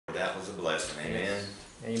that was a blessing. Amen.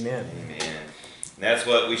 Amen. Amen. And that's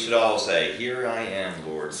what we should all say. Here I am,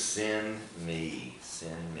 Lord. Send me.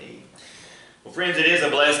 Send me. Well, friends, it is a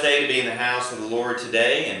blessed day to be in the house of the Lord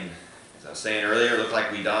today. And as I was saying earlier, it looked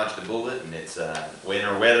like we dodged a bullet, and it's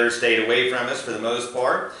winter weather stayed away from us for the most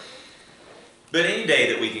part. But any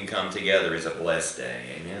day that we can come together is a blessed day.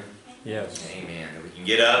 Amen? Yes. Amen. That we can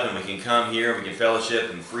get up and we can come here, we can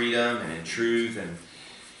fellowship in freedom and in truth. And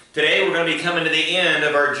today we're going to be coming to the end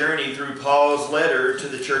of our journey through Paul's letter to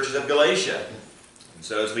the churches of Galatia. And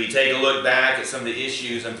so as we take a look back at some of the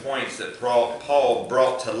issues and points that Paul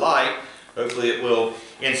brought to light, hopefully it will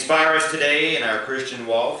inspire us today in our Christian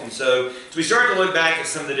walk. And so as we start to look back at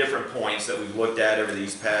some of the different points that we've looked at over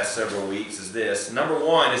these past several weeks is this. Number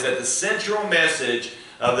one is that the central message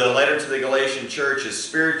of the letter to the Galatian church is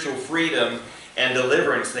spiritual freedom and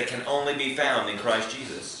deliverance that can only be found in Christ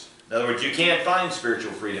Jesus. In other words, you can't find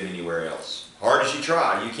spiritual freedom anywhere else. Hard as you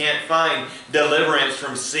try, you can't find deliverance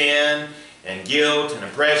from sin and guilt and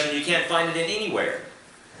oppression. You can't find it in anywhere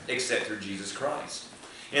except through Jesus Christ.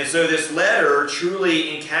 And so this letter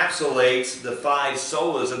truly encapsulates the 5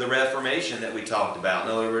 solas of the Reformation that we talked about.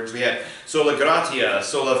 In other words, we had sola gratia,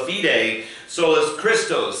 sola fide, solus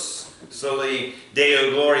Christus, soli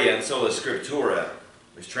Deo gloria, and sola scriptura,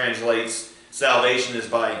 which translates salvation is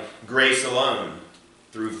by grace alone,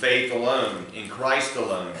 through faith alone, in Christ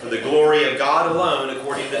alone, for the glory of God alone,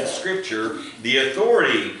 according to the Scripture, the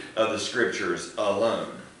authority of the Scriptures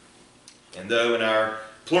alone. And though in our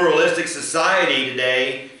pluralistic society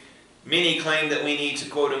today, many claim that we need to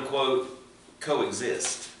quote-unquote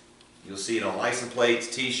coexist. You'll see it on license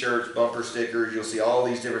plates, t-shirts, bumper stickers, you'll see all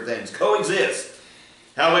these different things. Coexist.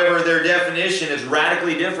 However, their definition is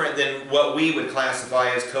radically different than what we would classify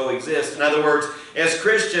as coexist. In other words, as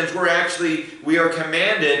Christians, we are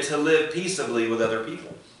commanded to live peaceably with other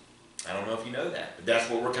people. I don't know if you know that, but that's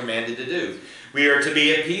what we're commanded to do. We are to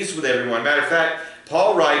be at peace with everyone. Matter of fact,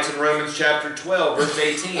 Paul writes in Romans chapter 12, verse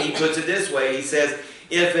 18, he puts it this way. He says,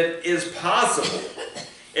 if it is possible,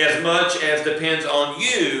 as much as depends on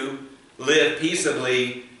you, live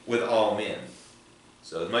peaceably with all men.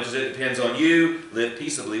 So as much as it depends on you, live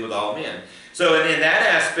peaceably with all men. So in that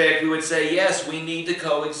aspect, we would say, yes, we need to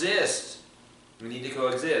coexist. We need to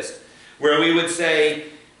coexist. Where we would say,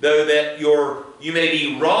 though, that you may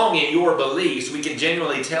be wrong in your beliefs, we can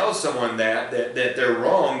genuinely tell someone that they're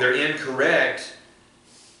wrong, they're incorrect.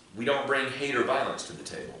 We don't bring hate or violence to the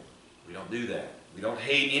table. We don't do that. We don't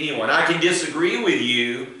hate anyone. I can disagree with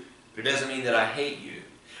you, but it doesn't mean that I hate you.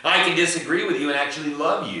 I can disagree with you and actually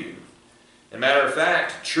love you. As a matter of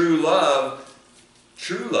fact, true love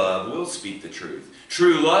will speak the truth.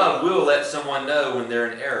 True love will let someone know when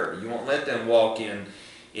they're in error. You won't let them walk in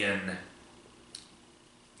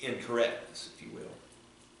incorrectness, if you will.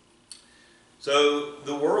 So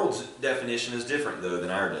the world's definition is different, though, than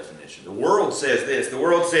our definition. The world says this. The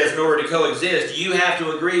world says in order to coexist, you have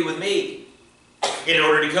to agree with me. In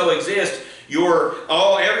order to coexist,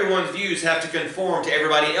 everyone's views have to conform to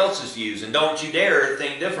everybody else's views, and don't you dare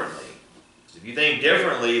think differently. Because if you think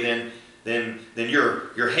differently, then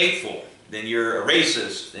you're hateful, then you're a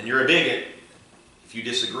racist, then you're a bigot. If you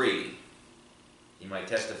disagree, you might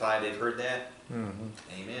testify they've heard that. Mm-hmm.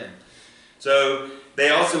 Amen. So they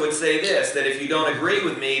also would say this, that if you don't agree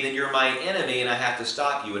with me, then you're my enemy and I have to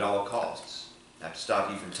stop you at all costs. I have to stop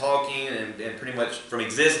you from talking and pretty much from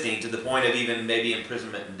existing to the point of even maybe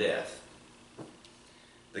imprisonment and death.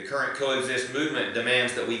 The current coexist movement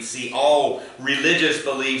demands that we see all religious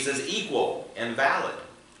beliefs as equal and valid.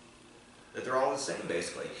 That they're all the same,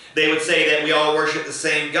 basically. They would say that we all worship the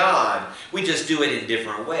same God. We just do it in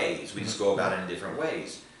different ways. We just go about it in different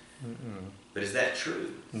ways. But is that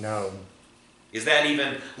true? No. Is that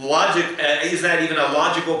even a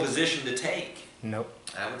logical position to take? Nope.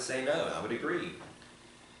 I would say no. I would agree.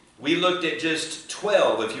 We looked at just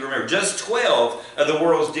 12, if you remember, just 12 of the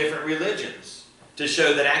world's different religions to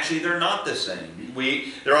show that actually they're not the same.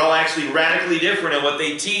 They're all actually radically different in what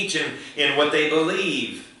they teach and in what they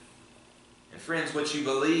believe. And friends, what you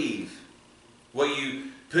believe, what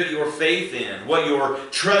you put your faith in, what you're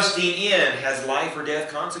trusting in has life or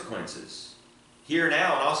death consequences. Here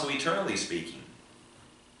now and also eternally speaking.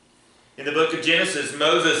 In the book of Genesis,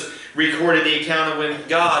 Moses recorded the account of when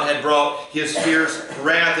God had brought his fierce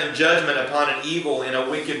wrath and judgment upon an evil and a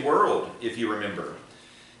wicked world, if you remember.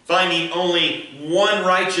 Finding only one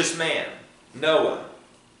righteous man, Noah,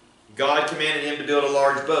 God commanded him to build a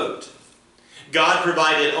large boat. God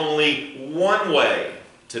provided only one way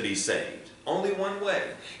to be saved. Only one way.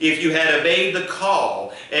 If you had obeyed the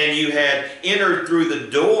call and you had entered through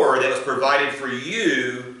the door that was provided for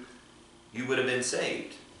you, you would have been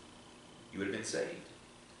saved. You would have been saved.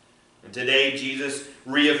 And today Jesus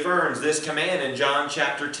reaffirms this command in John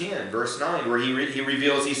chapter 10, verse 9, where he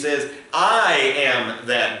reveals, he says, I am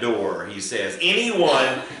that door, he says.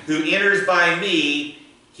 Anyone who enters by me,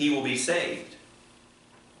 he will be saved.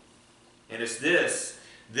 And it's this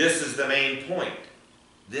is the main point.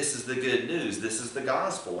 This is the good news. This is the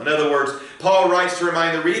gospel. In other words, Paul writes to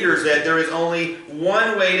remind the readers that there is only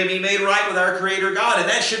one way to be made right with our Creator God, and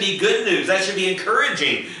that should be good news. That should be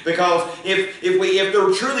encouraging, because if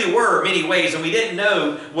there truly were many ways and we didn't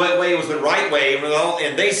know what way was the right way,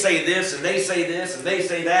 and they say this and they say this and they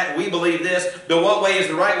say that and we believe this, but what way is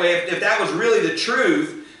the right way? If that was really the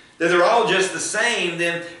truth, that they're all just the same,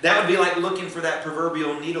 then that would be like looking for that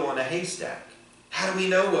proverbial needle in a haystack. How do we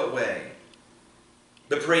know what way?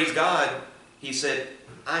 But praise God, he said,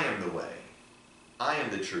 I am the way. I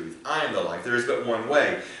am the truth. I am the life. There is but one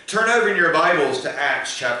way. Turn over in your Bibles to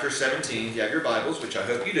Acts chapter 17. If you have your Bibles, which I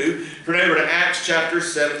hope you do, turn over to Acts chapter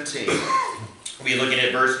 17. We'll be looking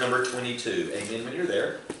at verse number 22. Amen when you're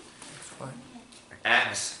there.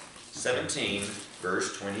 Acts 17,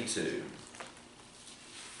 verse 22.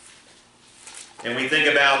 And we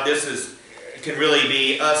think about this can really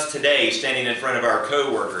be us today standing in front of our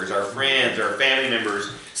co-workers, our friends, our family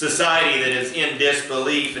members, society that is in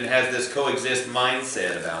disbelief and has this coexist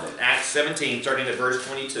mindset about it. Acts 17, starting at verse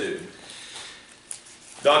 22.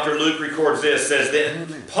 Dr. Luke records this, says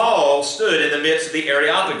that Paul stood in the midst of the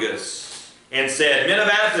Areopagus and said, Men of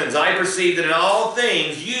Athens, I perceive that in all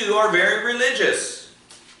things you are very religious.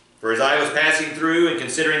 For as I was passing through and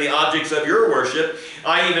considering the objects of your worship,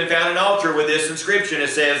 I even found an altar with this inscription. It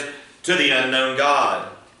says, To the unknown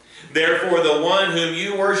God. Therefore the one whom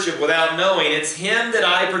you worship without knowing, it's him that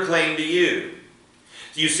I proclaim to you.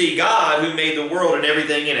 You see, God, who made the world and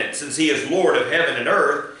everything in it, since he is Lord of heaven and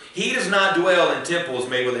earth, he does not dwell in temples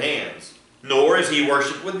made with hands, nor is he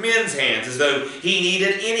worshipped with men's hands, as though he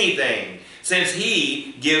needed anything, since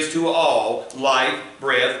he gives to all life,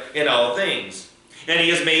 breath, and all things. And he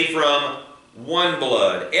is made from one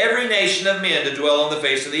blood, every nation of men to dwell on the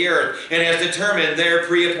face of the earth, and has determined their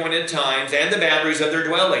pre-appointed times and the boundaries of their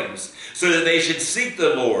dwellings, so that they should seek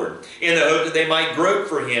the Lord, in the hope that they might grope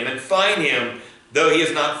for him and find him, though he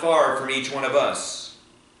is not far from each one of us.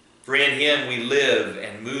 For in him we live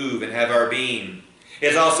and move and have our being.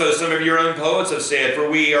 As also some of your own poets have said,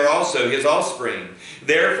 for we are also his offspring.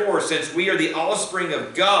 Therefore, since we are the offspring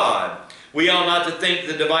of God, we ought not to think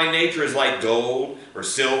the divine nature is like gold or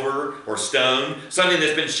silver or stone, something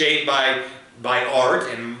that's been shaped by art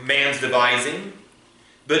and man's devising.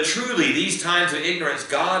 But truly, these times of ignorance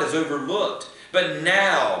God has overlooked. But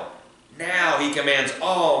now he commands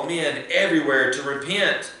all men everywhere to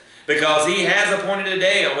repent, because he has appointed a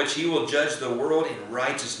day on which he will judge the world in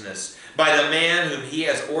righteousness by the man whom he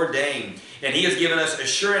has ordained. And he has given us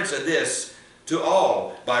assurance of this to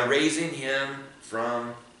all by raising him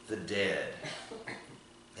from the dead.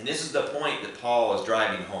 And this is the point that Paul is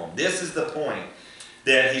driving home. This is the point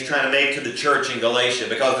that he's trying to make to the church in Galatia,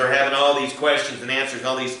 because they're having all these questions and answers and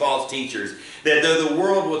all these false teachers, that though the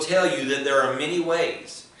world will tell you that there are many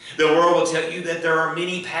ways, the world will tell you that there are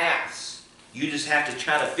many paths, you just have to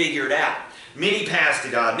try to figure it out. Many paths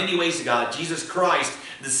to God, many ways to God. Jesus Christ,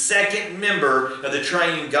 the second member of the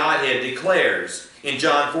triune Godhead, declares in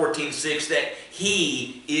John 14:6 that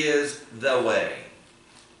he is the way.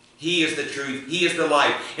 He is the truth. He is the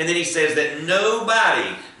life. And then he says that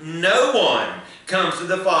nobody, no one comes to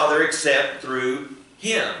the Father except through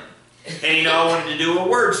him. And I wanted to do a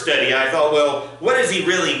word study. I thought, well, what does he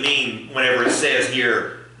really mean whenever it says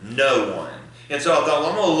here, no one? And so I thought,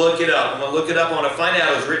 well, I'm going to look it up. I'm going to look it up. I want to find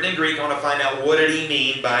out. It was written in Greek. I want to find out what did he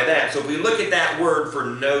mean by that. So if we look at that word for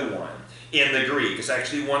no one in the Greek, it's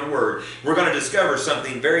actually one word, we're going to discover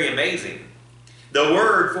something very amazing. The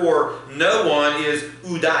word for no one is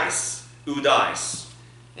oudais. Oudais.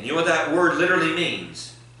 And you know what that word literally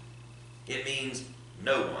means? It means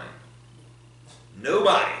no one.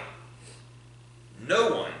 Nobody.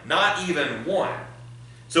 No one. Not even one.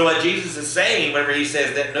 So what Jesus is saying whenever he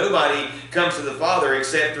says that nobody comes to the Father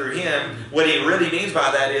except through him, what he really means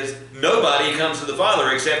by that is nobody comes to the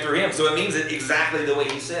Father except through him. So it means it exactly the way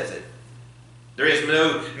he says it. There is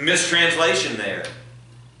no mistranslation there.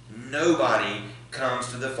 Nobody comes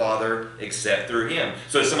to the Father except through him.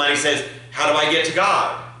 So somebody says, how do I get to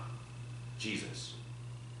God? Jesus.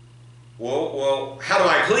 Well, how do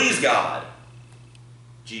I please God?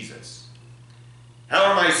 Jesus. How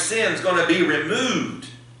are my sins going to be removed?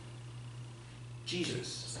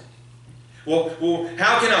 Jesus. Well,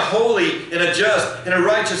 how can a holy and a just and a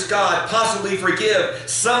righteous God possibly forgive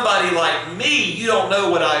somebody like me? You don't know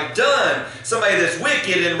what I've done. Somebody that's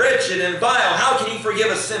wicked and wretched and vile. How can he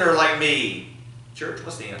forgive a sinner like me? Church,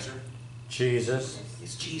 what's the answer? Jesus.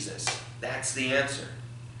 It's Jesus. That's the answer.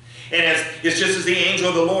 And it's just as the angel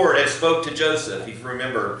of the Lord had spoke to Joseph. If you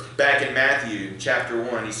remember back in Matthew chapter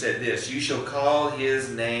 1, he said this, "You shall call his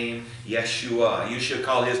name Yeshua. You shall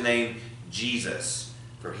call his name Jesus,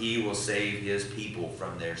 for he will save his people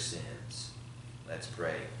from their sins." Let's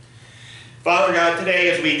pray. Father God, today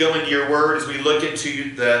as we go into your word, as we look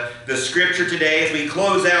into the scripture today, as we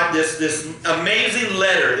close out this amazing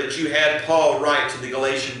letter that you had Paul write to the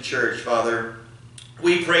Galatian church, Father,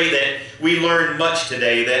 we pray that we learn much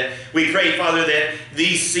today, that we pray, Father, that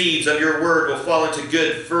these seeds of your word will fall into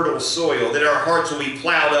good, fertile soil, that our hearts will be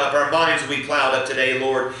plowed up, our minds will be plowed up today,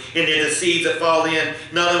 Lord, and then the seeds that fall in,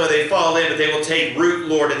 not only will they fall in, but they will take root,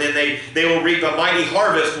 Lord, and then they will reap a mighty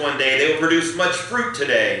harvest one day. They will produce much fruit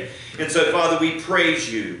today. And so, Father, we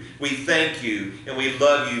praise you, we thank you, and we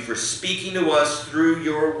love you for speaking to us through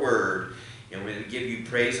your word. And we give you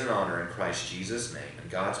praise and honor in Christ Jesus' name. And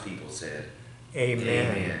God's people said, Amen.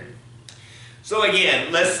 Amen. So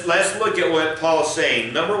again, let's look at what Paul's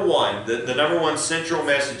saying. Number one, the number one central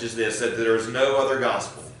message is this, that there is no other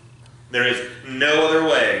gospel. There is no other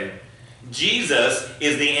way. Jesus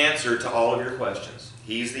is the answer to all of your questions.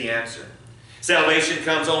 He's the answer. Salvation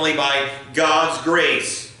comes only by God's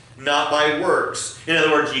grace, not by works. In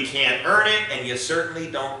other words, you can't earn it, and you certainly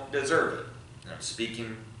don't deserve it. And I'm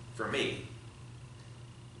speaking for me.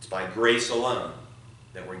 It's by grace alone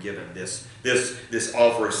that we're given this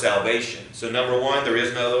offer of salvation. So number one, there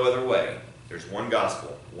is no other way. There's one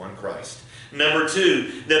gospel, one Christ. Number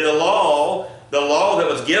two, that the law that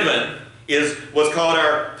was given was called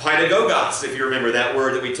our pedagogos, if you remember that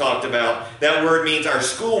word that we talked about. That word means our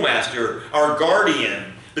schoolmaster, our guardian.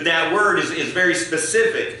 But that word is very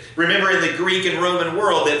specific. Remember in the Greek and Roman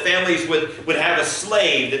world that families would have a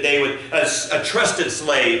slave, that they would, a trusted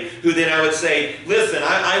slave, who then I would say, listen,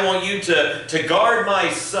 I want you to guard my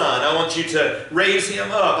son. I want you to raise him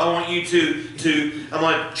up. I want you I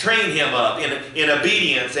want to train him up in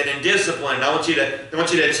obedience and in discipline. I want you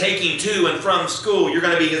to take him to and from school. You're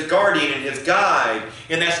going to be his guardian and his guide.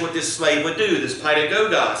 And that's what this slave would do, this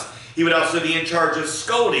pedagogos. He would also be in charge of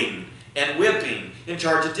scolding and whipping, in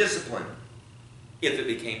charge of discipline, if it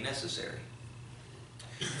became necessary.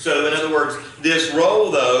 So, in other words, this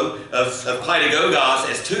role, though, of pedagogos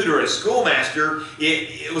as tutor, as schoolmaster,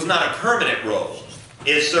 it was not a permanent role.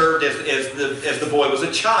 It served as the boy was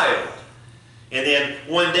a child. And then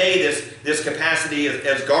one day, this capacity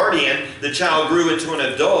as guardian, the child grew into an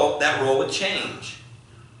adult, that role would change.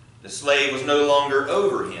 The slave was no longer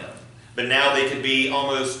over him, but now they could be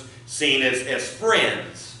almost seen as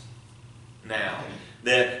friends. Now,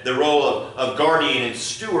 the role of guardian and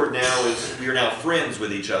steward now is we are now friends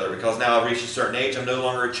with each other, because now I've reached a certain age. I'm no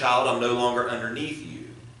longer a child. I'm no longer underneath you.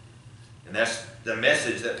 And that's the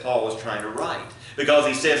message that Paul was trying to write. Because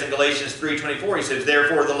he says in Galatians 3:24, he says,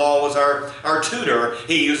 therefore the law was our tutor.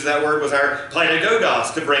 He used that word, was our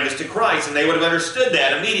pedagogos, to bring us to Christ. And they would have understood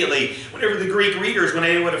that immediately. Whenever the Greek readers, when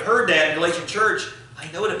they would have heard that in Galatian church,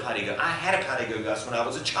 I know what a pedagogos. I had a pedagogos when I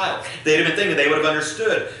was a child. They'd have been thinking, they would have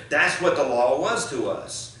understood. That's what the law was to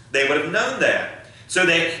us. They would have known that. So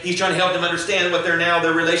he's trying to help them understand what their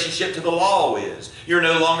relationship to the law is. You're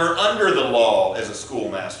no longer under the law as a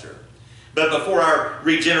schoolmaster. But before our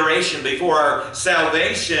regeneration, before our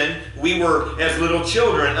salvation, we were, as little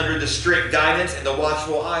children, under the strict guidance and the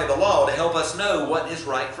watchful eye of the law to help us know what is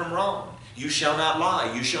right from wrong. You shall not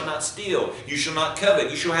lie. You shall not steal. You shall not covet.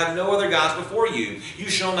 You shall have no other gods before you. You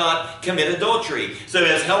shall not commit adultery. So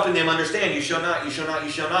it's helping them understand, you shall not, you shall not, you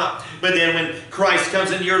shall not. But then when Christ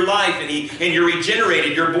comes into your life and you're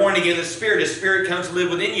regenerated, you're born again in the Spirit, His Spirit comes to live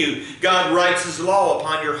within you, God writes His law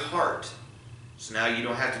upon your heart. So now you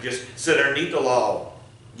don't have to just sit underneath the law.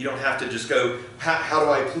 You don't have to just go, how do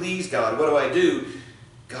I please God? What do I do?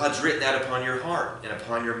 God's written that upon your heart and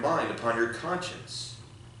upon your mind, upon your conscience.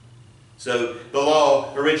 So the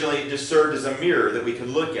law originally just served as a mirror that we could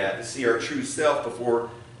look at to see our true self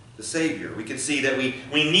before the Savior. We could see that we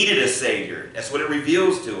needed a Savior. That's what it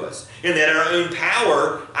reveals to us. And that in our own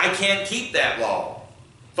power, I can't keep that law.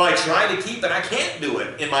 If I try to keep it, I can't do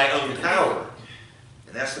it in my own power.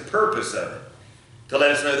 And that's the purpose of it. To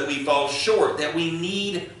let us know that we fall short, that we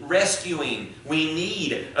need rescuing. We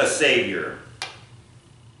need a Savior.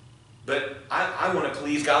 But I want to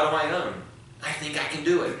please God on my own. I think I can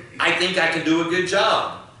do it. I think I can do a good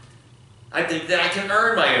job. I think that I can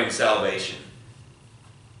earn my own salvation.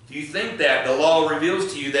 If you think that, the law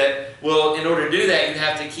reveals to you that, well, in order to do that, you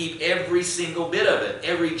have to keep every single bit of it.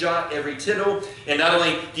 Every jot, every tittle. And not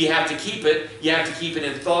only do you have to keep it, you have to keep it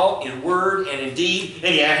in thought, in word, and in deed.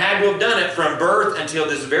 And you had to have done it from birth until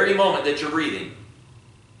this very moment that you're breathing.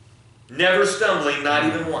 Never stumbling, not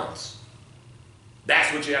even once.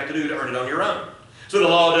 That's what you have to do to earn it on your own. So the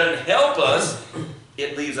law doesn't help us,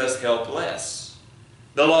 it leaves us helpless.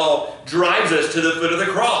 The law drives us to the foot of the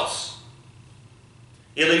cross.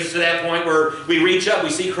 It leads us to that point where we reach up, we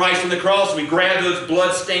see Christ on the cross, we grab those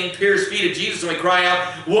blood-stained, pierced feet of Jesus, and we cry out,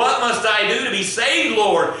 "What must I do to be saved,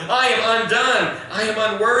 Lord? I am undone. I am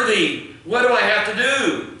unworthy. What do I have to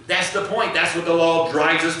do?" That's the point. That's what the law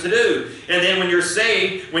drives us to do. And then when you're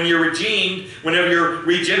saved, when you're redeemed, whenever you're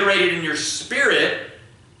regenerated in your spirit,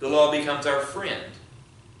 the law becomes our friend.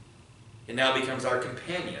 It now becomes our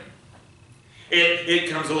companion. It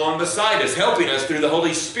comes along beside us, helping us through the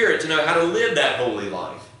Holy Spirit to know how to live that holy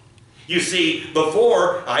life. You see,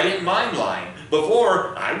 before, I didn't mind lying.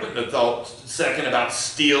 Before, I wouldn't have thought a second about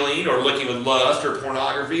stealing or looking with lust or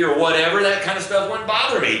pornography or whatever. That kind of stuff wouldn't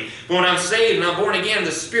bother me. But when I'm saved and I'm born again,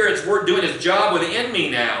 the Spirit's doing His job within me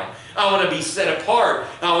now. I want to be set apart.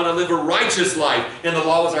 I want to live a righteous life. And the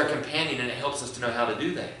law is our companion, and it helps us to know how to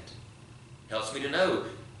do that. It helps me to know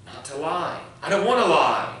not to lie. I don't want to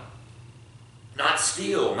lie. Not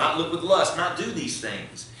steal, not look with lust, not do these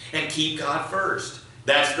things. And keep God first.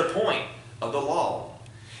 That's the point of the law.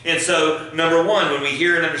 And so, number one, when we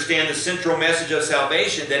hear and understand the central message of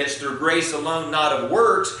salvation, that it's through grace alone, not of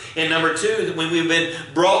works. And number two, that when we've been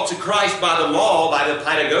brought to Christ by the law, by the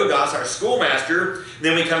pedagogos, our schoolmaster,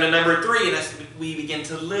 then we come to number three, and that's we begin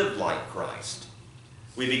to live like Christ.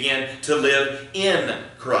 We begin to live in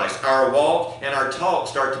Christ. Our walk and our talk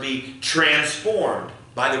start to be transformed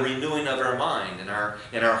by the renewing of our mind and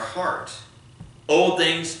our heart. Old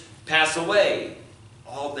things pass away.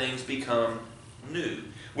 All things become new.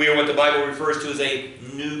 We are what the Bible refers to as a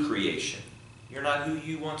new creation. You're not who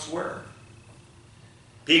you once were.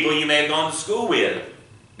 People you may have gone to school with,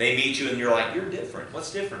 they meet you and you're like, "You're different.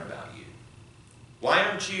 What's different about you? Why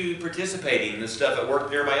aren't you participating in the stuff at work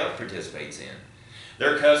that everybody else participates in?"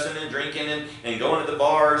 They're cussing and drinking and going to the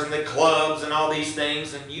bars and the clubs and all these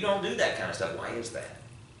things, and you don't do that kind of stuff. Why is that?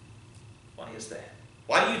 Why is that?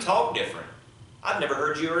 Why do you talk different? I've never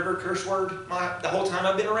heard you utter a curse word the whole time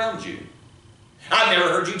I've been around you. I've never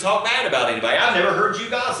heard you talk bad about anybody. I've never heard you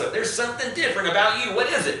gossip. There's something different about you. What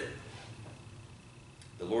is it?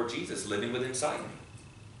 The Lord Jesus living within inside me.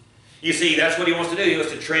 You see, that's what He wants to do. He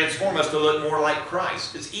wants to transform us to look more like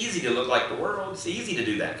Christ. It's easy to look like the world. It's easy to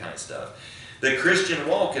do that kind of stuff. The Christian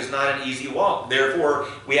walk is not an easy walk. Therefore,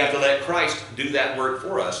 we have to let Christ do that work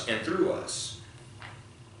for us and through us.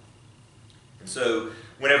 And so,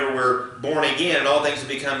 whenever we're born again and all things have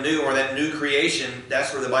become new, or that new creation,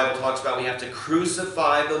 that's where the Bible talks about we have to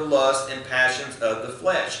crucify the lust and passions of the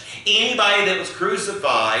flesh. Anybody that was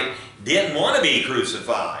crucified didn't want to be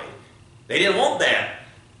crucified. They didn't want that.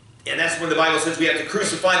 And that's when the Bible says we have to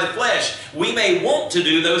crucify the flesh. We may want to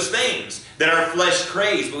do those things that our flesh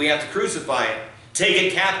craves, but we have to crucify it. Take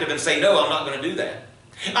it captive and say, "No, I'm not going to do that."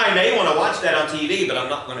 I may want to watch that on TV, but I'm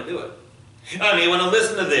not going to do it. I may want to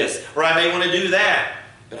listen to this, or I may want to do that,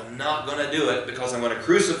 but I'm not going to do it because I'm going to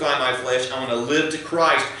crucify my flesh. I want to live to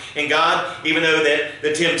Christ. And God, even though that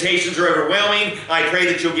the temptations are overwhelming, I pray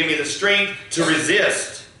that You'll give me the strength to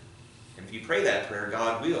resist. And if you pray that prayer,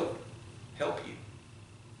 God will help you.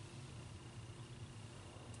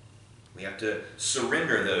 We have to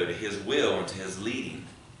surrender, though, to His will and to His leading.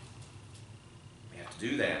 We have to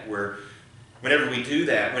do that. Whenever we do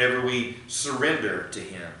that, whenever we surrender to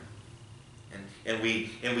Him, and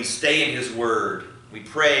we stay in His Word, we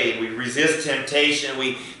pray, we resist temptation,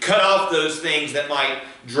 we cut off those things that might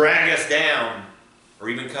drag us down, or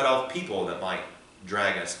even cut off people that might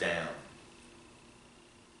drag us down,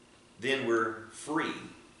 then we're free.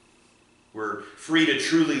 We're free to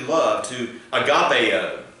truly love, to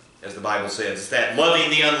agapeo, as the Bible says. It's that loving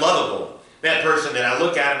the unlovable. That person that I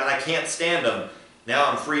look at them and I can't stand them. Now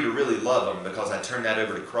I'm free to really love them because I turn that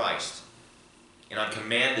over to Christ. And I'm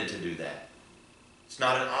commanded to do that. It's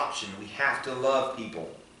not an option. We have to love people.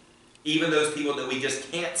 Even those people that we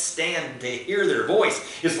just can't stand to hear their voice.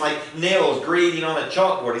 It's like nails grating on a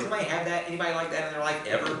chalkboard. Does anybody have that? Anybody like that in their life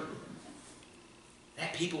ever?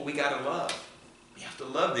 That people we got to love. We have to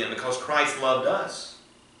love them because Christ loved us.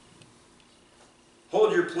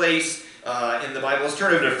 Hold your place in the Bible. Let's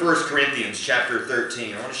turn over to 1 Corinthians chapter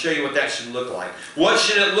 13. I want to show you what that should look like. What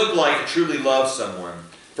should it look like to truly love someone?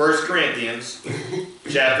 1 Corinthians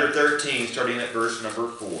chapter 13, starting at verse number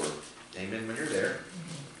 4. Amen when you're there.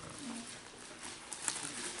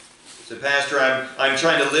 So, Pastor, I'm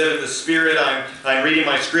trying to live in the Spirit. I'm reading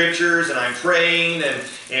my scriptures, and I'm praying,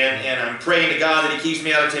 and I'm praying to God that He keeps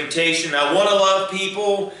me out of temptation. I want to love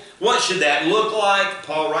people. What should that look like?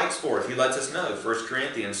 Paul writes for us. He lets us know. 1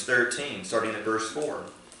 Corinthians 13, starting at verse 4.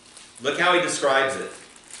 Look how he describes it.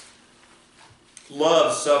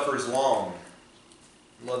 Love suffers long.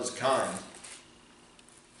 Love is kind.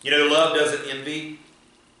 You know, love doesn't envy.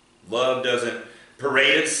 Love doesn't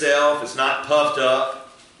parade itself. It's not puffed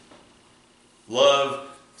up. Love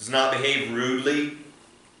does not behave rudely.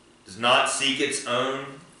 Does not seek its own.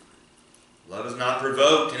 Love is not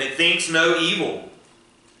provoked, and it thinks no evil.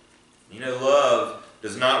 You know, love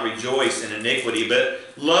does not rejoice in iniquity, but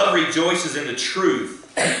love rejoices in the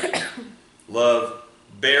truth. Love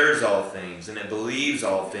bears all things, and it believes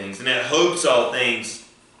all things, and it hopes all things.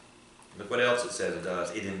 Look what else it says it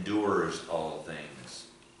does. It endures all things.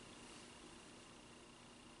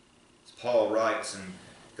 As Paul writes in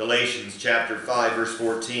Galatians chapter 5, verse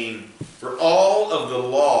 14, for all of the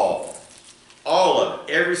law, all of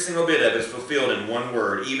it, every single bit of it is fulfilled in one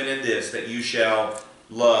word, even in this, that you shall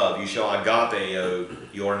love, you shall agapeo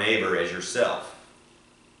your neighbor as yourself.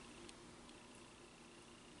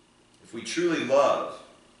 If we truly love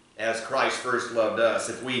as Christ first loved us,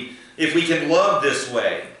 if we can love this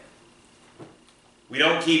way, we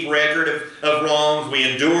don't keep record of wrongs, we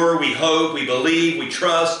endure, we hope, we believe, we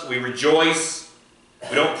trust, we rejoice,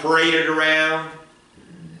 we don't parade it around.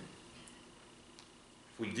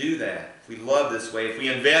 If we do that, if we love this way, if we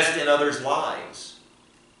invest in others' lives,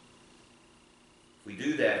 if we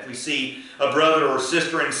do that, if we see a brother or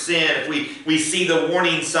sister in sin, if we see the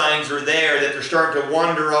warning signs are there, that they're starting to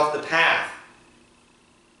wander off the path,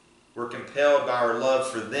 we're compelled by our love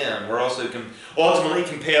for them. We're also ultimately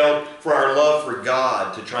compelled for our love for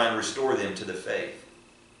God to try and restore them to the faith.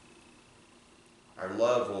 Our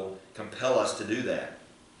love will compel us to do that.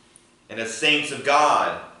 And as saints of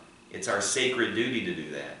God, it's our sacred duty to do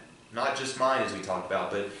that. Not just mine, as we talked about,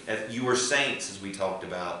 but as you are saints, as we talked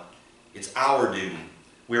about. It's our duty.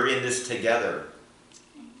 We're in this together.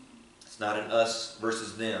 It's not an us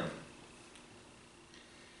versus them.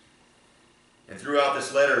 And throughout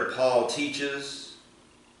this letter, Paul teaches.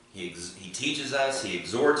 He teaches us. He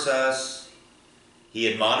exhorts us. He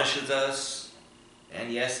admonishes us.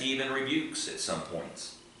 And yes, he even rebukes at some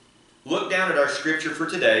points. Look down at our scripture for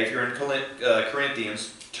today. If you're in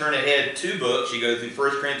Corinthians, turn ahead 2 books. You go through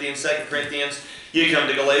 1 Corinthians, 2 Corinthians. You come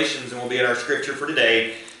to Galatians, and we'll be at our scripture for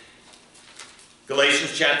today.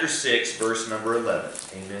 Galatians chapter 6, verse number 11.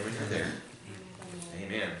 Amen. We're there.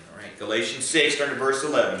 Amen. All right. Galatians 6, turn to verse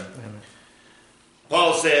 11.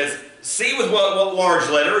 Paul says, see with what large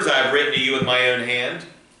letters I have written to you with my own hand.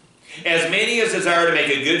 As many as desire to make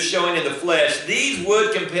a good showing in the flesh, these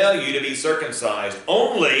would compel you to be circumcised,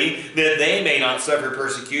 only that they may not suffer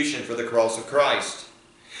persecution for the cross of Christ.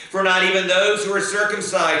 For not even those who are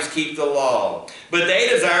circumcised keep the law, but they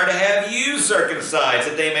desire to have you circumcised,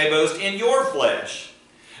 that they may boast in your flesh.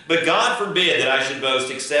 But God forbid that I should boast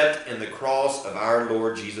except in the cross of our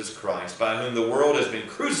Lord Jesus Christ, by whom the world has been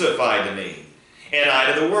crucified to me, and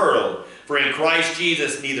I to the world. For in Christ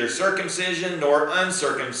Jesus neither circumcision nor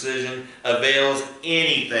uncircumcision avails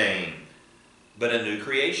anything, but a new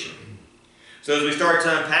creation. So as we start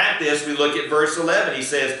to unpack this, we look at verse 11. He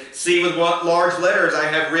says, see with what large letters I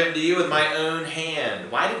have written to you with my own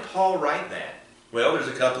hand. Why did Paul write that? Well, there's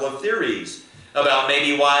a couple of theories about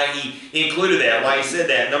maybe why he included that, why he said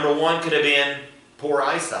that. Number one could have been poor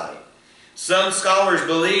eyesight. Some scholars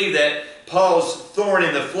believe that Paul's thorn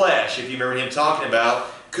in the flesh, if you remember him talking about,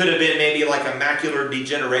 could have been maybe like a macular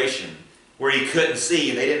degeneration, where he couldn't see,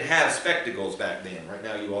 and they didn't have spectacles back then. Right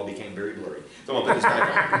now you all became very blurry. So I'm going to put this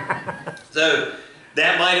back on. So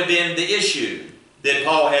that might have been the issue, that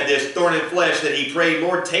Paul had this thorn in flesh, that he prayed,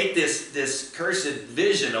 Lord, take this cursed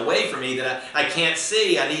vision away from me that I can't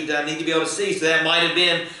see. I need to be able to see. So that might have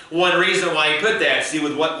been one reason why he put that. See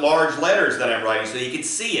with what large letters that I'm writing, so he could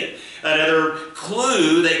see it. Another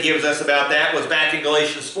clue that gives us about that was back in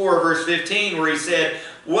Galatians 4, verse 15, where he said,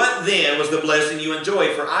 what then was the blessing you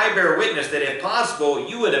enjoyed? For I bear witness that if possible,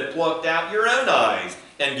 you would have plucked out your own eyes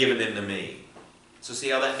and given them to me. So see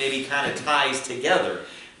how that maybe kind of ties together.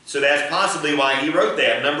 So that's possibly why he wrote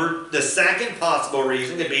that. The second possible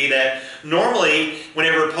reason could be that normally,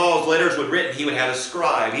 whenever Paul's letters were written, he would have a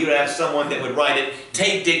scribe. He would have someone that would write it,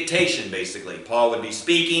 take dictation, basically. Paul would be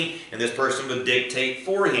speaking, and this person would dictate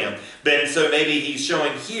for him. But so maybe he's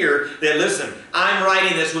showing here that, listen, I'm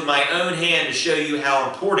writing this with my own hand to show you how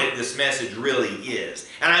important this message really is.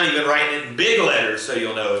 And I'm even writing it in big letters so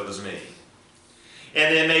you'll know it was me.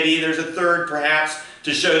 And then maybe there's a third, perhaps,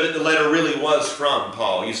 to show that the letter really was from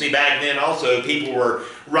Paul. You see, back then also, people were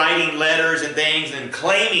writing letters and things and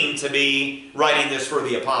claiming to be writing this for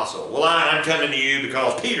the apostle. Well, I'm coming to you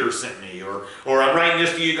because Peter sent me, or I'm writing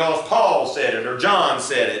this to you because Paul said it, or John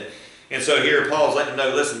said it. And so here Paul's letting them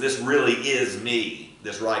know, listen, this really is me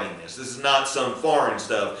that's writing this. This is not some foreign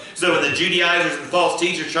stuff. So when the Judaizers and false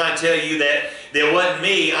teachers try and tell you that that wasn't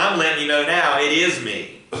me, I'm letting you know now it is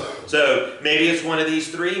me. So maybe it's one of these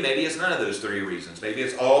three, maybe it's none of those three reasons. Maybe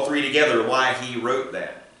it's all three together why he wrote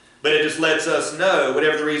that. But it just lets us know,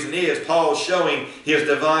 whatever the reason is, Paul is showing his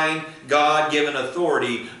divine, God-given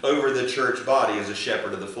authority over the church body as a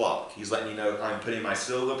shepherd of the flock. He's letting you know, I'm putting my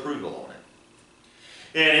seal of approval on it.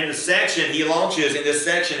 And in the section, he launches, in this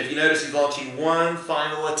section, if you notice, he's launching one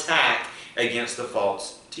final attack against the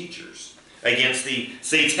false teachers, against the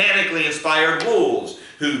satanically inspired wolves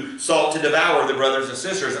who sought to devour the brothers and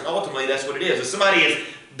sisters. And ultimately, that's what it is. If somebody is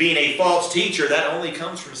being a false teacher, that only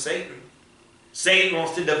comes from Satan. Satan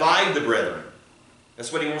wants to divide the brethren.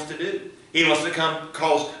 That's what he wants to do. He wants to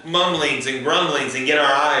cause mumblings and grumblings and get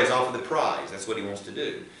our eyes off of the prize. That's what he wants to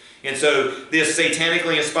do. And so this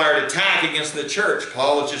satanically inspired attack against the church,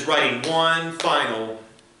 Paul is just writing one final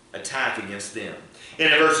attack against them.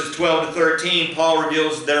 And in verses 12 to 13, Paul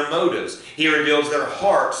reveals their motives. He reveals their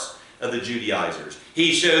hearts of the Judaizers.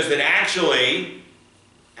 He shows that actually,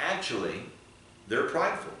 they're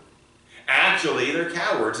prideful. Actually, they're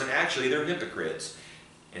cowards, and actually, they're hypocrites.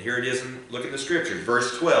 And here it is, look at the scriptures.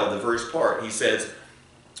 Verse 12, the first part, he says,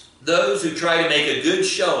 those who try to make a good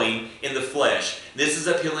showing in the flesh, this is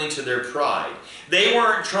appealing to their pride. They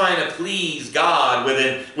weren't trying to please God with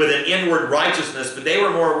an inward righteousness, but they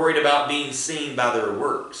were more worried about being seen by their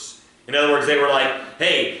works. In other words, they were like,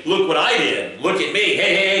 hey, look what I did. Look at me.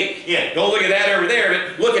 Hey, yeah, don't look at that over there,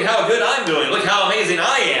 but look at how good I'm doing. Look how amazing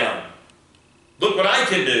I am. Look what I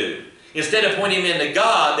can do. Instead of pointing them to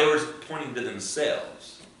God, they were pointing to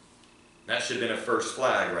themselves. That should have been a first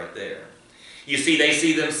flag right there. You see, they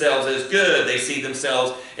see themselves as good. They see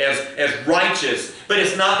themselves as righteous. But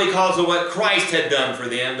it's not because of what Christ had done for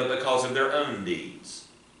them, but because of their own deeds.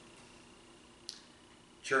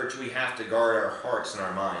 Church, we have to guard our hearts and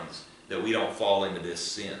our minds that we don't fall into this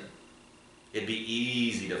sin. It'd be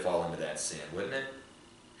easy to fall into that sin, wouldn't it?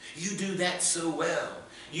 You do that so well.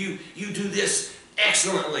 You do this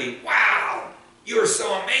excellently. Wow, you're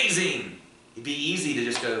so amazing. It'd be easy to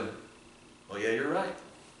just go, oh yeah, you're right.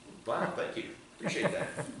 Wow, thank you. Appreciate that.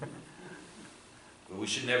 But we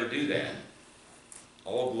should never do that.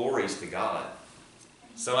 All glories to God.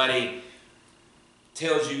 Somebody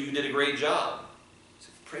tells you you did a great job. Say,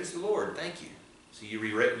 praise the Lord, thank you. So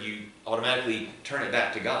you automatically turn it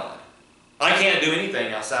back to God. I can't do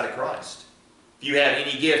anything outside of Christ. If you have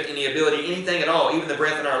any gift, any ability, anything at all, even the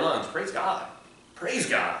breath in our lungs, praise God. Praise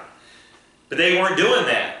God. But they weren't doing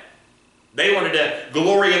that. They wanted to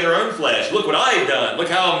glory in their own flesh. Look what I've done. Look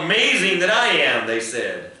how amazing that I am, they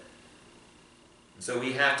said. And so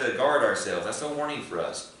we have to guard ourselves. That's a warning for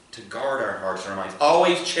us, to guard our hearts and our minds.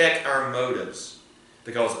 Always check our motives,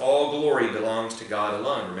 because all glory belongs to God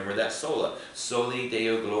alone. Remember that sola. Soli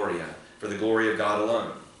Deo Gloria, for the glory of God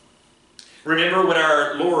alone. Remember what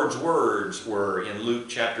our Lord's words were in Luke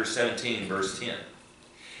chapter 17, verse 10.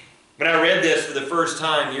 When I read this for the first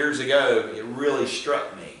time years ago, it really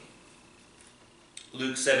struck me.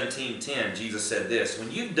 Luke 17:10, Jesus said this,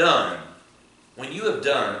 when you have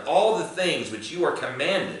done all the things which you are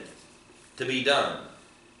commanded to be done,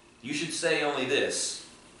 you should say only this,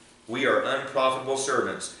 we are unprofitable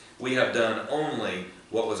servants. We have done only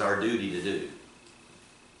what was our duty to do.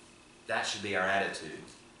 That should be our attitude.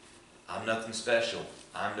 I'm nothing special.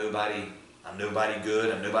 I'm nobody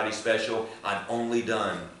good. I'm nobody special. I've only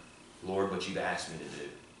done, Lord, what you've asked me to do.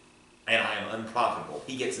 And I am unprofitable.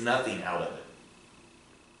 He gets nothing out of it.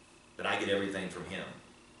 But I get everything from Him.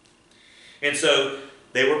 And so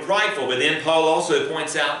they were prideful. But then Paul also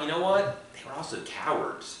points out, you know what? They were also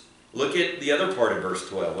cowards. Look at the other part of verse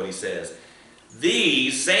 12, what he says.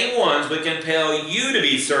 These same ones would compel you to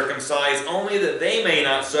be circumcised only that they may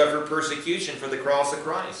not suffer persecution for the cross of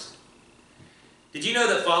Christ. Did you know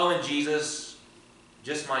that following Jesus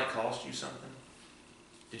just might cost you something?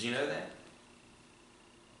 Did you know that?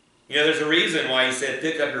 You know, there's a reason why he said,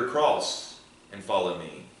 pick up your cross and follow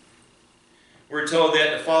me. We're told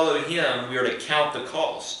that to follow Him, we are to count the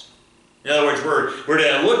cost. In other words, we're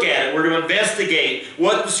to look at it, we're to investigate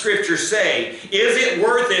what the Scriptures say. Is it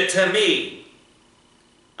worth it to me?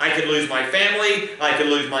 I could lose my family, I could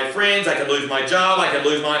lose my friends, I could lose my job, I could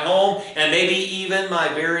lose my home, and maybe even my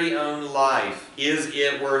very own life. Is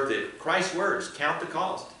it worth it? Christ's words, count the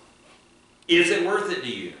cost. Is it worth it to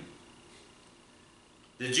you?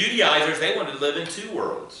 The Judaizers, they wanted to live in two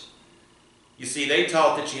worlds. You see, they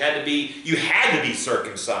taught that you had to be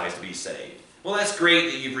circumcised to be saved. Well, that's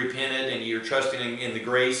great that you've repented and you're trusting in the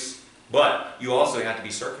grace, but you also have to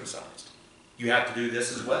be circumcised. You have to do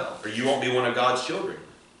this as well, or you won't be one of God's children.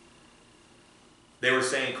 They were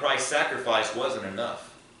saying Christ's sacrifice wasn't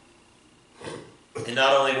enough. And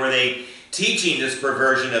not only were they teaching this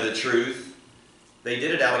perversion of the truth, They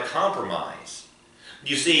did it out of compromise.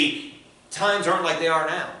 You see, times aren't like they are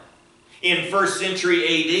now. In 1st century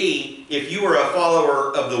A.D., if you were a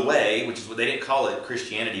follower of the way, which is what they didn't call it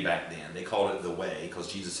Christianity back then, they called it the way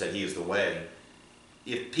because Jesus said He is the way.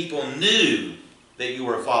 If people knew that you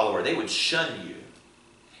were a follower, they would shun you.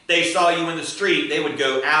 They saw you in the street, they would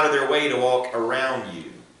go out of their way to walk around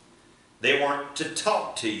you. They weren't to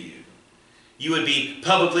talk to you. You would be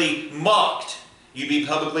publicly mocked. You'd be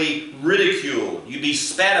publicly ridiculed. You'd be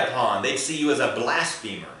spat upon. They'd see you as a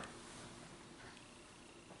blasphemer.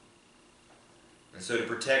 And so to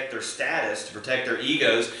protect their status, to protect their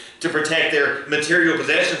egos, to protect their material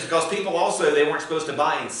possessions, because people also, they weren't supposed to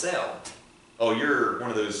buy and sell. Oh, you're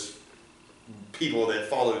one of those people that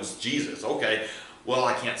follows Jesus. Okay, well,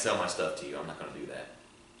 I can't sell my stuff to you. I'm not going to do that.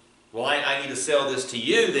 Well, I need to sell this to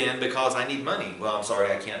you then because I need money. Well, I'm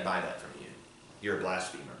sorry, I can't buy that from you. You're a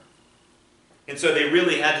blasphemer. And so they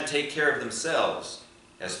really had to take care of themselves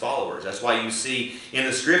as followers. That's why you see in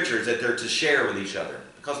the Scriptures that they're to share with each other,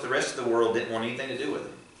 because the rest of the world didn't want anything to do with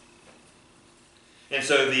them. And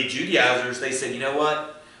so the Judaizers, they said, you know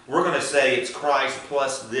what? We're going to say it's Christ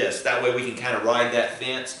plus this. That way we can kind of ride that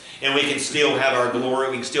fence, and we can still have our glory.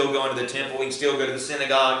 We can still go into the temple. We can still go to the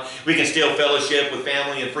synagogue. We can still fellowship with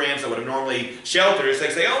family and friends that would have normally sheltered us. They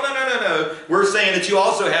say, oh, no. We're saying that you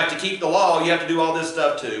also have to keep the law. You have to do all this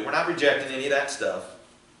stuff too. We're not rejecting any of that stuff.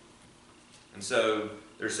 And so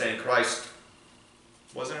they're saying Christ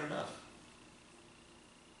wasn't enough.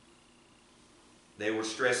 They were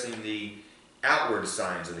stressing the outward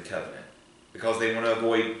signs of the covenant because they want to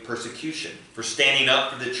avoid persecution for standing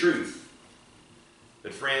up for the truth.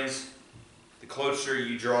 But friends, the closer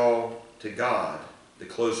you draw to God, the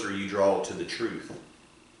closer you draw to the truth.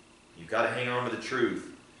 You've got to hang on to the truth.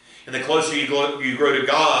 And the closer you grow to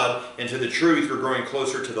God and to the truth, you're growing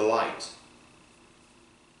closer to the light.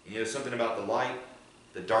 You know something about the light?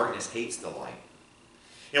 The darkness hates the light.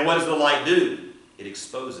 And what does the light do? It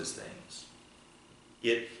exposes things.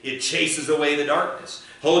 It chases away the darkness.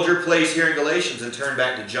 Hold your place here in Galatians and turn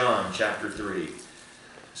back to John chapter 3.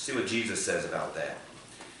 See what Jesus says about that.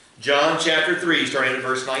 John chapter 3, starting at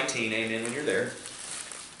verse 19. Amen when you're there.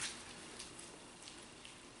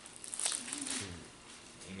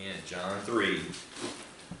 Amen. John 3.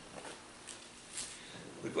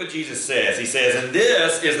 Look what Jesus says. He says, and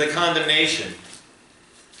this is the condemnation,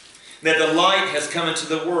 that the light has come into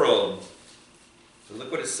the world. So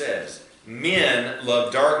look what it says. Men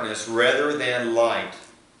love darkness rather than light,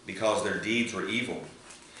 because their deeds were evil.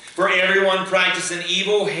 For everyone practicing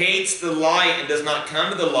evil hates the light and does not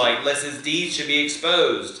come to the light, lest his deeds should be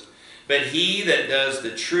exposed. But he that does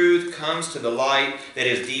the truth comes to the light, that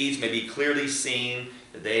his deeds may be clearly seen,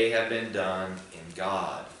 that they have been done in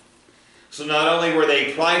God. So not only were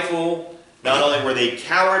they prideful, not only were they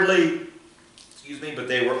cowardly, but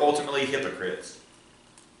they were ultimately hypocrites.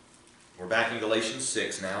 We're back in Galatians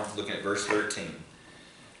 6 now, looking at verse 13. It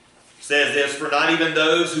says this, for not even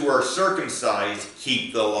those who are circumcised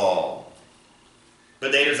keep the law,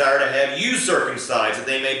 but they desire to have you circumcised, that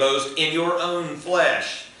they may boast in your own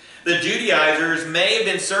flesh. The Judaizers may have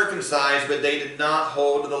been circumcised, but they did not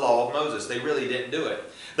hold to the law of Moses. They really didn't do it.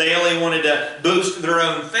 They only wanted to boost their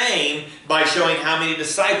own fame by showing how many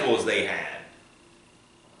disciples they had.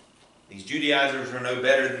 These Judaizers were no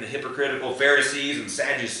better than the hypocritical Pharisees and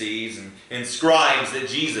Sadducees and scribes that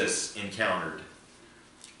Jesus encountered.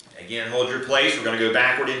 Again, hold your place. We're going to go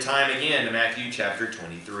backward in time again to Matthew chapter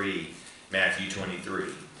 23. Matthew 23.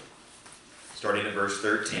 Starting at verse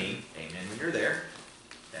 13. Amen when you're there.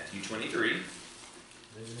 Matthew 23.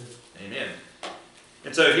 Amen.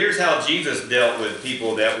 And so here's how Jesus dealt with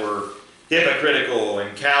people that were hypocritical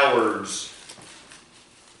and cowards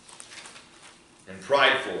and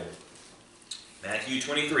prideful. Matthew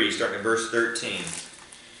 23, starting at verse 13.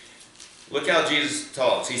 Look how Jesus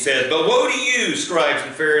talks. He says, but woe to you, scribes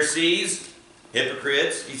and Pharisees,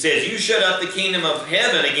 hypocrites. He says, you shut up the kingdom of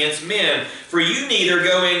heaven against men, for you neither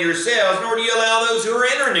go in yourselves, nor do you allow those who are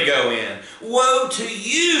entering to go in. Woe to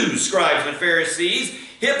you, scribes and Pharisees,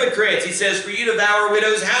 hypocrites. He says, for you devour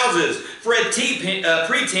widows' houses. For a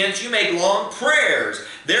pretense you make long prayers.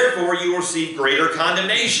 Therefore you will receive greater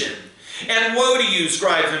condemnation. And woe to you,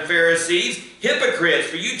 scribes and Pharisees, hypocrites,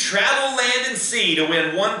 for you travel land and sea to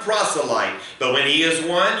win one proselyte. But when he is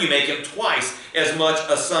won, you make him twice as much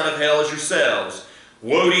a son of hell as yourselves.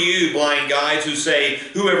 Woe to you, blind guides, who say,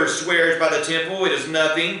 whoever swears by the temple, it is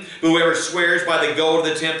nothing. But whoever swears by the gold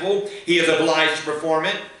of the temple, he is obliged to perform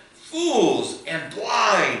it. Fools and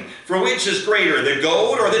blind, for which is greater, the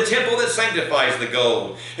gold or the temple that sanctifies the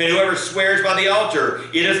gold? And whoever swears by the altar,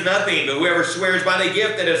 it is nothing, but whoever swears by the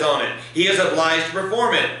gift that is on it, he is obliged to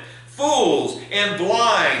perform it. fools and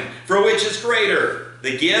blind, for which is greater,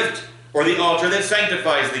 the gift or the altar that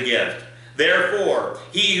sanctifies the gift? Therefore,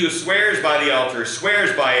 he who swears by the altar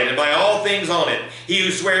swears by it and by all things on it. He who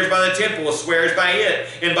swears by the temple swears by it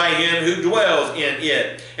and by him who dwells in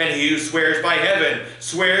it. And he who swears by heaven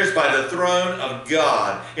swears by the throne of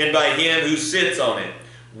God and by him who sits on it.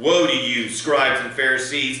 Woe to you, scribes and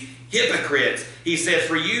Pharisees, hypocrites! He says,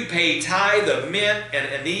 for you pay tithe of mint and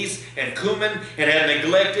anise and cumin and have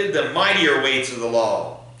neglected the mightier weights of the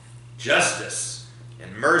law. Justice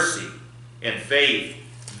and mercy and faith,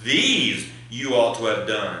 these you ought to have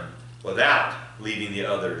done without leaving the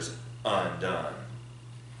others undone.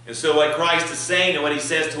 And so what Christ is saying and what he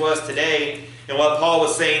says to us today and what Paul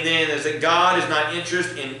was saying then is that God is not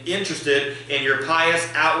interested in your pious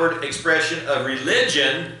outward expression of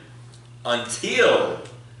religion until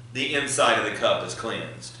the inside of the cup is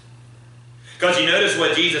cleansed. Because you notice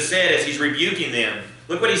what Jesus said as he's rebuking them.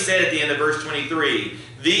 Look what he said at the end of verse 23.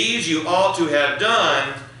 These you ought to have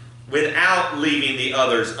done without leaving the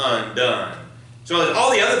others undone. So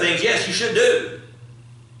all the other things, yes, you should do.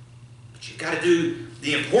 But you've got to do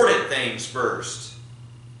the important things first.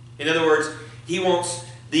 In other words, he wants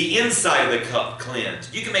the inside of the cup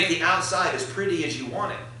cleansed. You can make the outside as pretty as you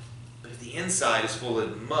want it. But if the inside is full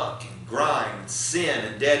of muck and grime and sin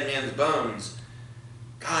and dead men's bones,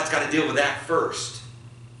 God's got to deal with that first.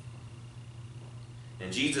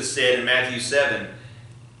 And Jesus said in Matthew 7,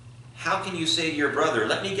 how can you say to your brother,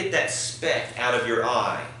 let me get that speck out of your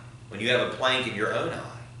eye when you have a plank in your own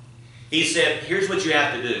eye? He said, here's what you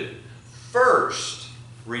have to do. First,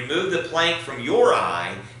 remove the plank from your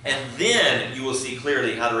eye, and then you will see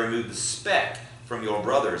clearly how to remove the speck from your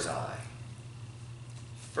brother's eye.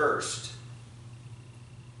 First,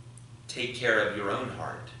 take care of your own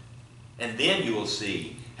heart, and then you will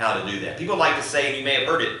see how to do that. People like to say, and you may have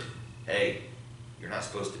heard it, hey, you're not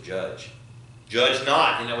supposed to judge. Judge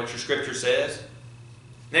not. You know what your scripture says?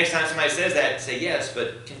 Next time somebody says that, say yes,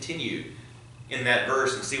 but continue in that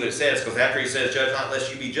verse and see what it says. Because after he says, judge not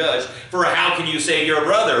lest you be judged. For how can you say to your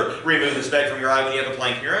brother, remove the speck from your eye when you have a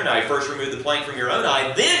plank in your own eye? First remove the plank from your own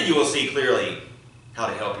eye, then you will see clearly how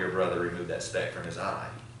to help your brother remove that speck from his eye.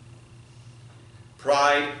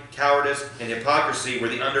 Pride, cowardice, and hypocrisy were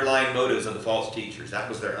the underlying motives of the false teachers. That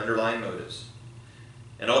was their underlying motives.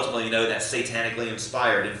 And ultimately, you know, that's satanically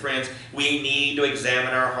inspired. And friends, we need to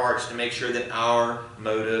examine our hearts to make sure that our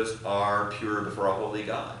motives are pure before a holy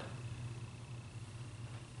God.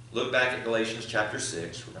 Look back at Galatians chapter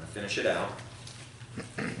 6. We're going to finish it out.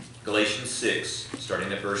 Galatians 6,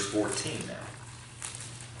 starting at verse 14 now.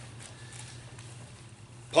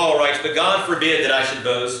 Paul writes, but God forbid that I should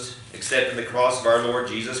boast, except in the cross of our Lord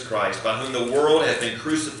Jesus Christ, by whom the world hath been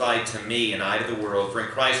crucified to me, and I to the world. For in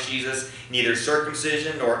Christ Jesus neither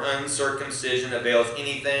circumcision nor uncircumcision avails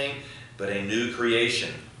anything, but a new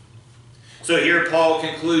creation. So here Paul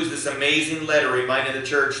concludes this amazing letter reminding the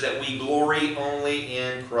church that we glory only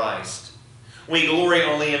in Christ. We glory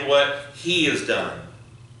only in what He has done.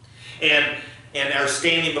 And our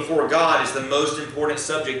standing before God is the most important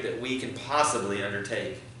subject that we can possibly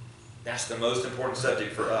undertake. That's the most important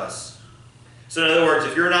subject for us. So in other words,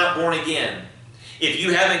 if you're not born again, if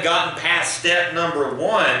you haven't gotten past step number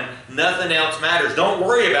 1, nothing else matters. Don't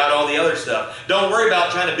worry about all the other stuff. Don't worry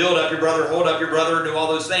about trying to build up your brother, hold up your brother, do all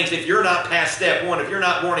those things. If you're not past step 1, if you're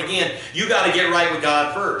not born again, you got to get right with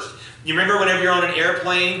God first. You remember whenever you're on an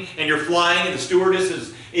airplane and you're flying and the stewardess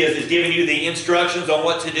is giving you the instructions on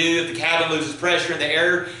what to do if the cabin loses pressure in the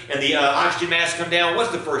air and the oxygen masks come down,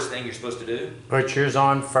 what's the first thing you're supposed to do? Put yours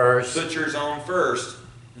on first. Put yours on first.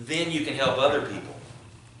 Then you can help other people.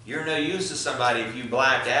 You're no use to somebody if you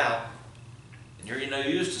blacked out. And you're no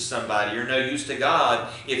use to somebody. You're no use to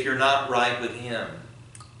God if you're not right with Him.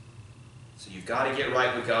 So you've got to get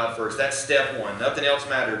right with God first. That's step 1. Nothing else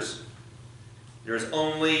matters. There is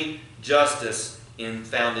only justice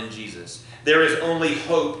found in Jesus. There is only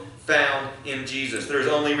hope found in Jesus. There is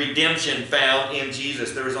only redemption found in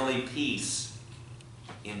Jesus. There is only peace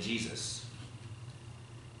in Jesus.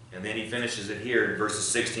 And then he finishes it here in verses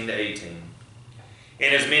 16 to 18.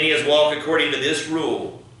 And as many as walk according to this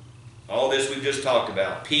rule, all this we've just talked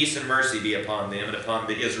about, peace and mercy be upon them and upon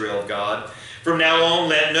the Israel of God. From now on,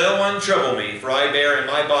 let no one trouble me, for I bear in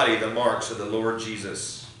my body the marks of the Lord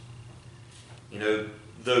Jesus. You know,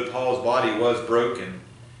 though Paul's body was broken,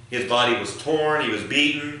 his body was torn, he was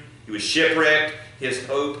beaten, he was shipwrecked, his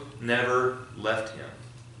hope never left him.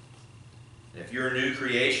 And if you're a new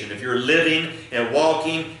creation, if you're living and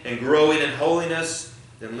walking and growing in holiness,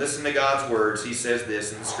 then listen to God's words. He says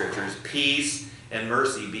this in the Scriptures, peace and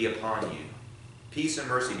mercy be upon you. Peace and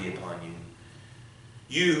mercy be upon you.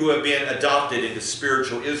 You who have been adopted into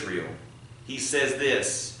spiritual Israel. He says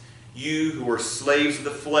this, you who were slaves of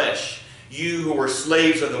the flesh, you who were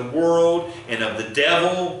slaves of the world and of the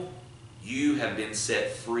devil, you have been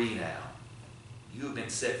set free now. You have been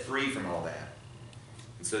set free from all that.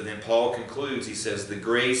 And so then Paul concludes, he says, the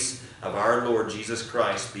grace of our Lord Jesus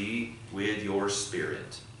Christ be with your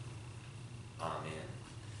spirit. Amen.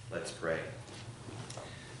 Let's pray.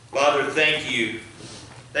 Father, thank you.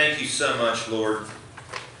 Thank you so much, Lord,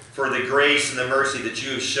 for the grace and the mercy that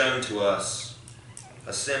you have shown to us,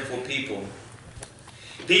 a sinful people.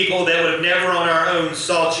 People that would have never on our own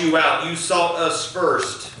sought you out. You sought us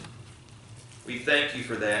first. We thank you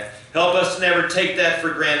for that. Help us to never take that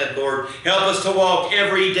for granted, Lord. Help us to walk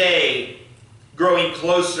every day growing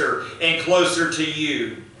closer and closer to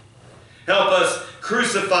you. Help us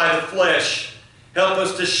crucify the flesh. Help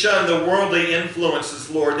us to shun the worldly influences,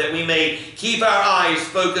 Lord, that we may keep our eyes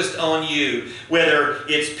focused on you. Whether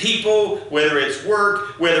it's people, whether it's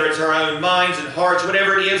work, whether it's our own minds and hearts,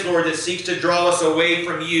 whatever it is, Lord, that seeks to draw us away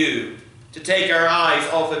from you, to take our eyes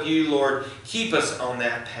off of you, Lord, keep us on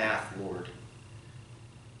that path, Lord.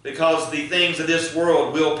 Because the things of this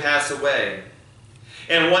world will pass away.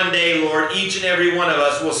 And one day, Lord, each and every one of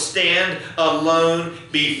us will stand alone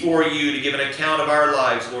before you to give an account of our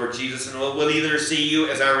lives, Lord Jesus. And we'll either see you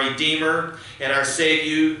as our Redeemer and our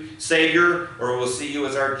Savior, or we'll see you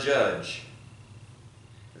as our Judge.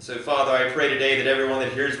 And so, Father, I pray today that everyone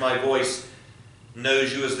that hears my voice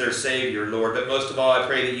knows you as their Savior, Lord. But most of all, I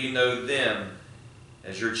pray that you know them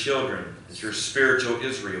as your children, as your spiritual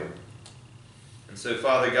Israel. And so,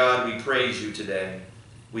 Father God, we praise you today.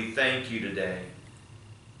 We thank you today.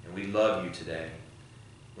 And we love you today.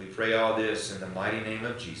 We pray all this in the mighty name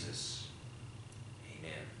of Jesus.